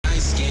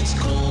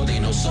gets cold,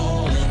 ain't no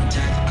soul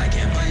intact. I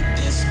can't fight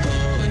this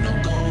pull, ain't no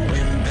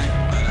going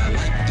back. But I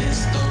like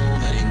this though,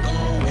 letting go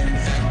in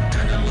fact.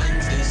 Kinda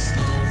like this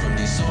slow from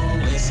these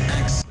soulless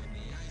acts. When the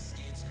ice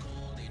gets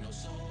cold, ain't no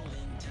soul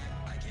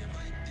intact. I can't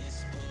fight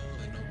this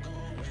pull, ain't no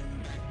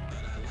going back.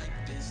 But I like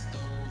this though,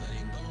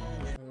 letting go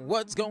in.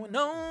 What's going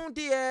on,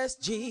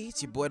 DSG?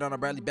 It's your boy Darrnell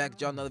Bradley back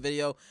at y'all another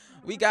video.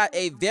 We got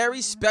a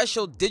very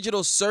special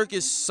Digital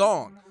Circus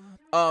song.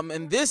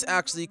 And this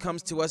actually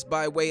comes to us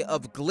by way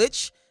of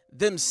BLEACH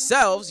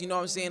themselves. You know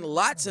what I'm saying?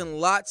 Lots and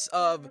lots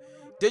of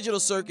Digital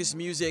Circus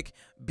music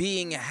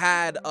being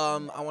had, I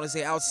want to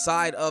say,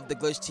 outside of the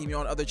BLEACH team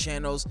on other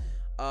channels.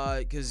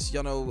 Because,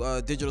 you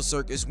know, Digital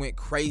Circus went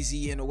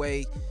crazy in a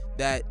way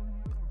that,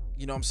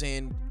 you know what I'm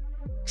saying,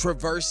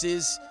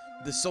 traverses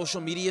the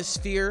social media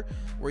sphere,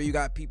 where you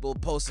got people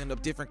posting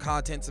up different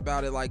contents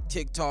about it, like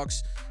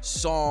TikToks,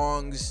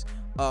 songs,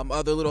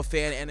 other little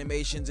fan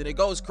animations, and it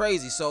goes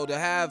crazy. So to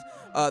have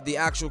the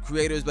actual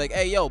creators be like,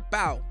 hey yo,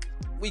 bow,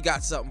 we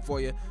got something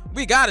for you,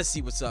 we gotta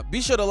see what's up.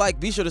 Be sure to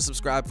like, be sure to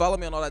subscribe, follow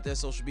me on all that there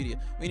social media.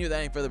 We knew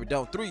that ain't further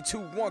ado. 3, 2,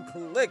 1,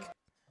 click.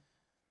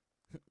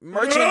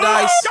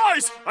 Merchandise.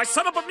 Guys, I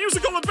set up a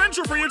musical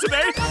adventure for you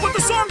today, but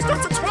the song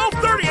starts at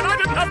 12:30 and I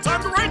didn't have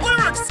time to write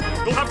lyrics.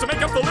 You'll have to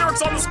make up the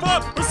lyrics on the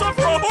spot or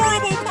suffer a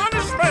horrible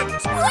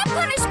punishment. What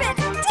punishment?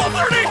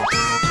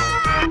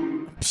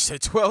 12:30.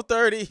 Said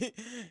 12:30.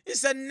 It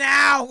said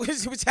now.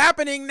 What's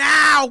happening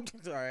now? All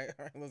right,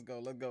 let's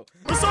go.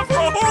 Or suffer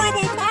a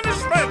horrible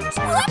punishment.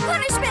 What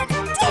punishment?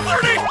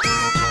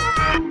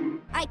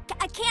 12:30. I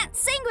can't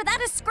sing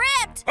without a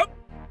script.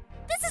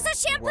 This is a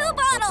shampoo Wow,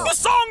 bottle. The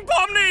song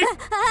Pomni.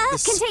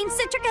 Contains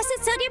citric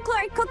acid, sodium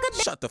chloride, cocoa.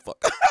 Shut the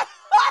fuck up.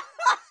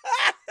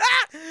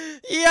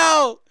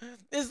 Yo,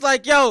 it's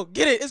like, yo,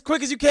 get it as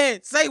quick as you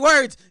can. Say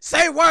words.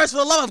 Say words, for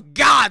the love of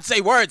God.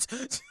 Say words.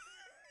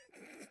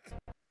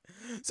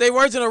 Say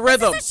words in a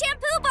rhythm. This is a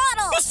shampoo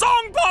bottle. The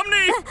song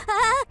Pomni.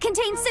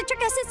 Contains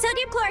citric acid,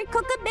 sodium chloride,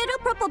 cocoa, metal,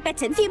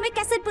 propylbenzene, fumic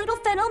acid, butyl,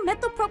 phenol,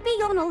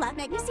 methylpropionol,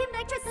 magnesium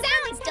nitrate.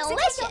 Sounds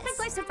delicious.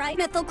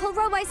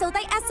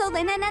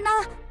 Methylchloroisodiazolane and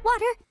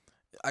water.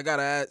 I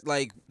gotta ask,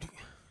 like,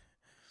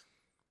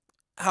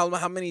 how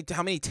many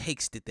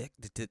takes did it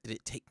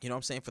take? You know what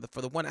I'm saying,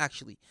 for the one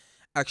actually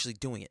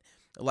doing it.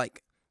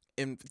 Like,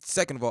 and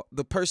second of all,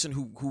 the person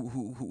who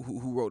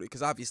wrote it,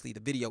 because obviously the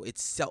video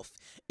itself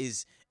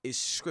is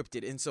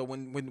scripted, and so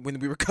when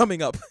we were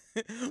coming up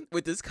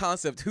with this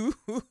concept,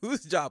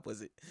 whose job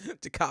was it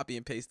to copy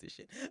and paste this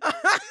shit?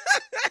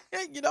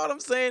 You know what I'm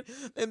saying?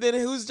 And then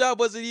whose job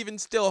was it even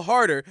still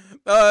harder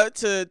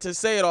to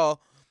say it all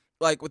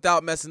like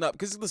without messing up?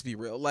 Because let's be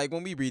real, like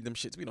when we read them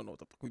shits, we don't know what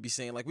the fuck we be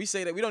saying. Like we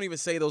say that we don't even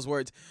say those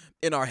words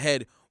in our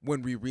head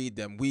when we read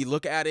them. We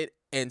look at it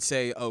and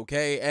say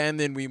okay, and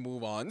then we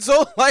move on.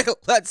 So like,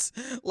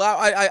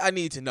 I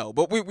need to know,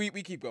 but we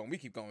keep going.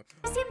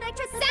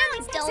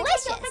 Sounds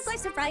delicious.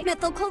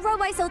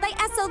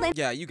 Methylchloroisodiazolane.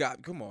 Yeah, you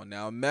got. Come on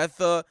now,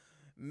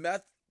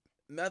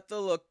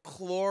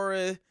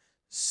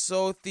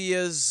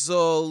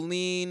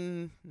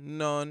 methylchlorothiazolene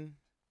none.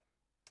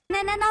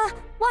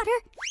 Water.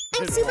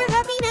 I'm super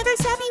happy, never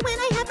savvy when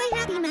I have my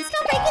happiness.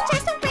 Don't break it,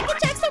 Jax, don't break it,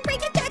 Jax, don't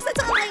break it, Jax,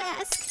 that's all I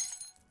ask.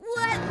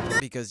 What the?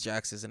 Because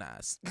Jax is an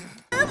ass.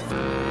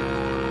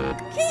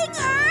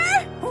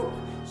 Kinger! Oh,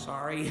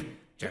 sorry.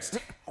 Just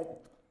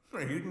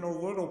eating a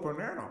little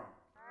banana.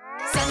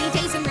 Sunny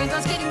days and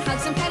rainbows, getting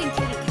hugs and petting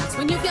kitty cats.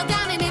 When you feel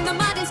down and in the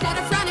mud, instead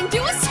of running,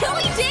 do a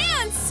silly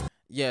dance.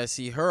 Yeah,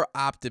 see, her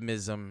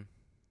optimism,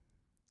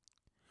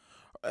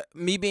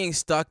 me being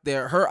stuck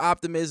there, her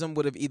optimism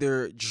would have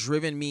either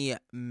driven me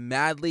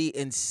madly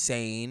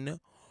insane,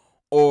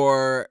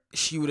 or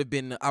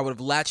I would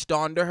have latched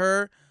onto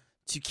her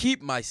to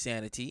keep my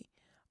sanity,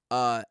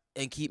 and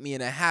keep me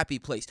in a happy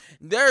place.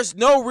 There's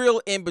no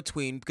real in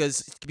between,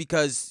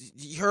 because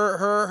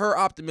her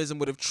optimism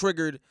would have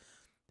triggered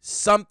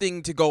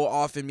something to go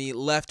off in me,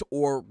 left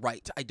or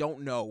right. I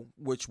don't know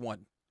which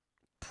one.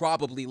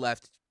 Probably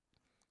left,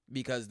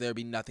 because there'd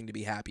be nothing to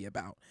be happy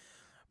about.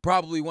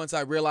 Probably once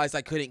I realized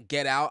I couldn't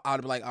get out,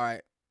 I'd be like, all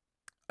right,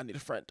 I need a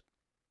friend.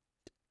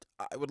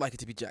 I would like it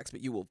to be Jax,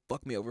 but you will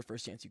fuck me over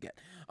first chance you get.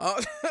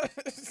 Rainbows,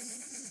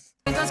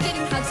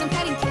 getting hugs and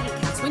petting kitty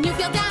cats. When you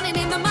feel down and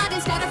in the mud,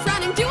 instead of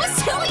running, do a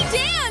silly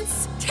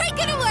dance. Take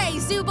it away,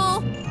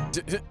 Zooble.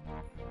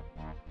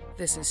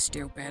 This is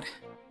stupid.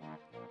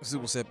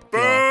 Zooble said,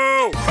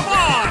 Boo! Come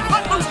on!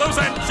 Let loose those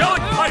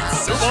angelic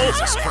pipes, Zooble!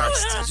 Jesus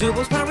Christ.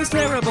 Zooble's power was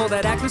terrible,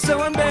 that act was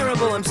so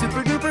unbearable. I'm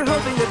super duper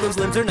hoping that those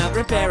limbs are not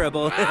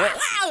repairable.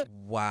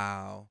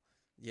 Wow.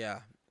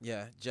 Yeah,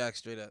 Jax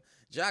straight up.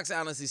 Jax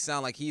honestly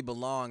sound like he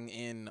belong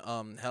in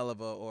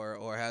Helluva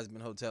or Has Been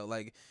Hotel.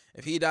 Like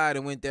if he died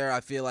and went there, I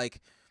feel like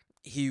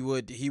he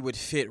would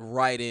fit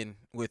right in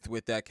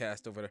with that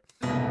cast over there.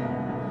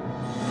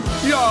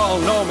 Y'all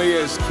know me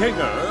as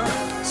Kinger.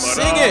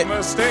 Sing it! On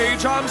the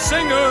stage, I'm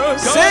singer.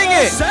 Sing Gonna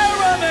it!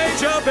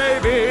 Serenade ya,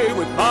 baby,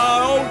 with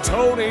my old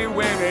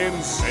Tony-winning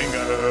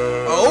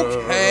singer.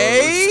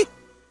 Okay.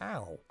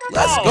 Ow.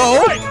 Let's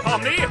go. Right,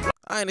 Pomni.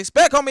 I ain't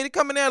expect homie to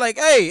come in there like,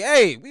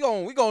 hey, we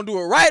gonna do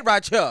it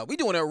right here. We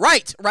doing it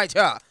right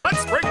here.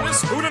 Let's bring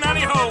this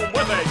hootenanny home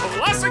with a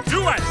classic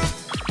duet.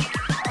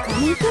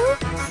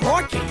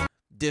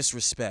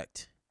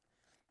 Disrespect.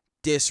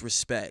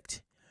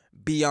 Disrespect.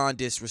 Beyond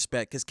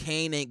disrespect. Because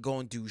Kane ain't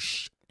gonna do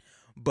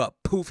but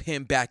poof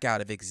him back out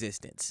of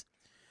existence.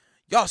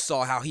 Y'all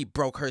saw how he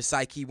broke her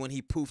psyche when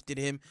he poofed at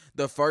him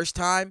the first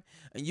time.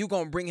 And you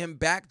gonna bring him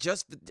back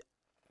just for...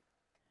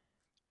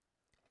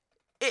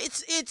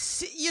 It's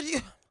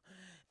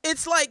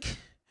like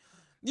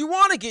you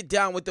want to get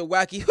down with the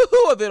wacky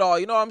hoo-hoo of it all.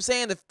 You know what I'm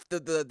saying?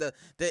 The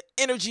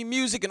energy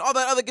music and all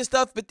that other good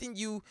stuff. But then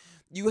you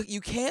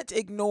can't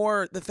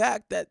ignore the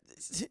fact that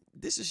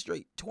this is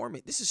straight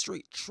torment. This is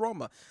straight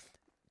trauma.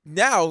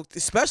 Now,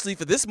 especially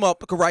for this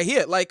motherfucker right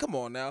here. Like, come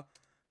on now.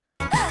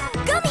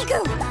 Gummy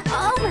Goo!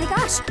 Oh my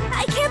gosh!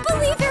 I can't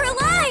believe you're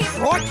alive!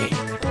 Rocky!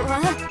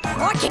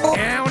 Rocky!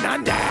 Down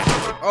under!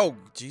 Oh,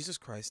 Jesus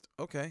Christ.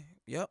 Okay.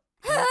 Yep.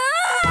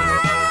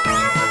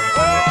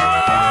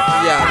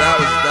 Yeah, that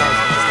was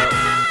messed up.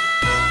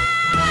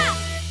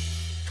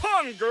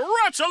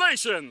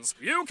 Congratulations!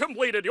 You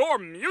completed your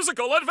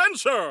musical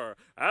adventure!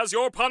 As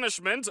your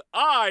punishment,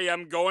 I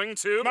am going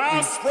to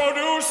mass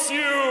produce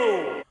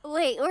you!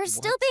 Wait, we're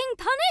still being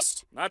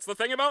punished? That's the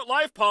thing about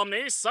life,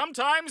 Pomni.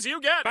 Sometimes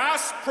you get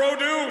mass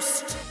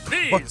produced!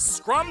 These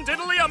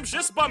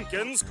scrum-diddly-umptious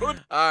bumpkins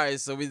could Alright,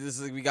 so we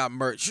got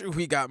merch.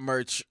 We got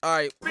merch.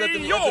 Alright, be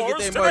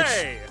yours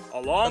today!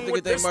 Along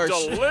with this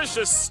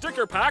delicious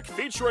sticker pack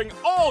featuring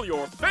all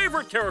your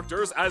favorite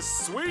characters as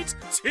sweet,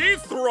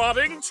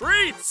 teeth-rotting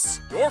treats!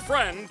 Your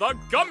friend, the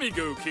Gummy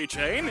Goo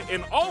keychain,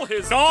 in all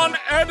his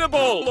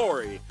non-edible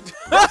glory.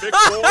 Perfect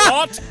for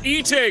not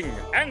eating!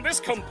 And this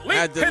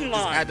complete pin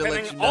line,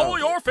 pinning all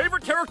your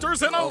favorite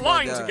characters in a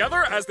line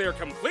together as their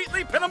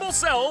completely pinnable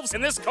selves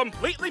in this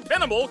completely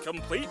pinnable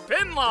complete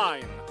pin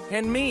line.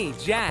 And me,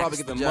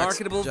 Jax, the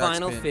marketable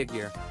vinyl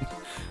figure.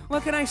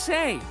 What can I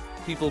say?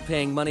 People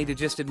paying money to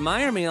just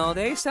admire me all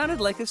day sounded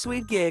like a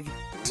sweet gig.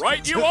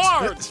 Right you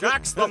are,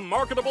 Jax the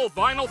marketable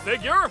vinyl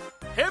figure.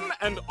 Him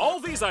and all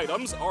these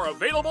items are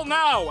available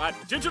now at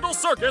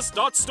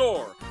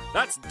digitalcircus.store.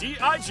 That's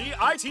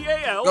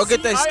DIGITAL Go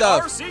get their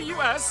stuff.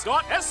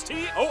 CIRCUS.STORE.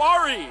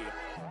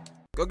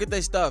 Go get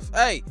their stuff.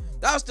 Hey,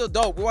 that was still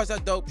dope. We watched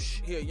that dope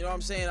here, you know what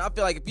I'm saying? I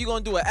feel like if you're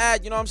gonna do an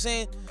ad, you know what I'm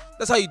saying?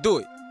 That's how you do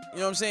it. You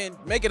know what I'm saying?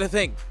 Make it a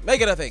thing. Make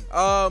it a thing.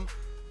 I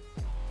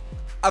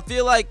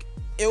feel like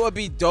it would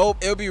be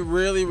dope. It would be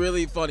really,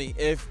 really funny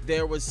if they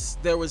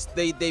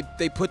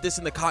put this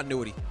in the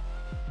continuity.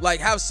 Like,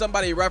 have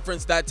somebody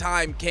reference that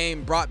time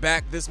Kane brought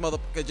back this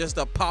motherfucker just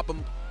to pop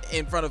him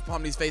in front of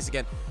Pomni's face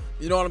again.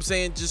 You know what I'm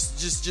saying?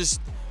 Just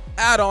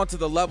add on to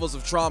the levels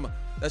of trauma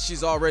that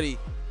she's already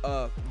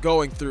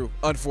going through,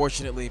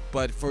 unfortunately.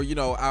 But for, you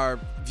know, our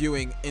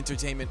viewing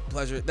entertainment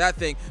pleasure, that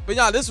thing. But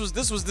yeah, this was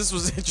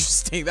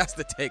interesting. That's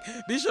the take.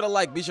 Be sure to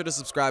like, be sure to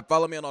subscribe,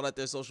 follow me on all that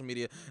there social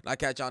media, and I'll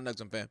catch y'all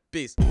next one, fam.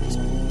 Peace.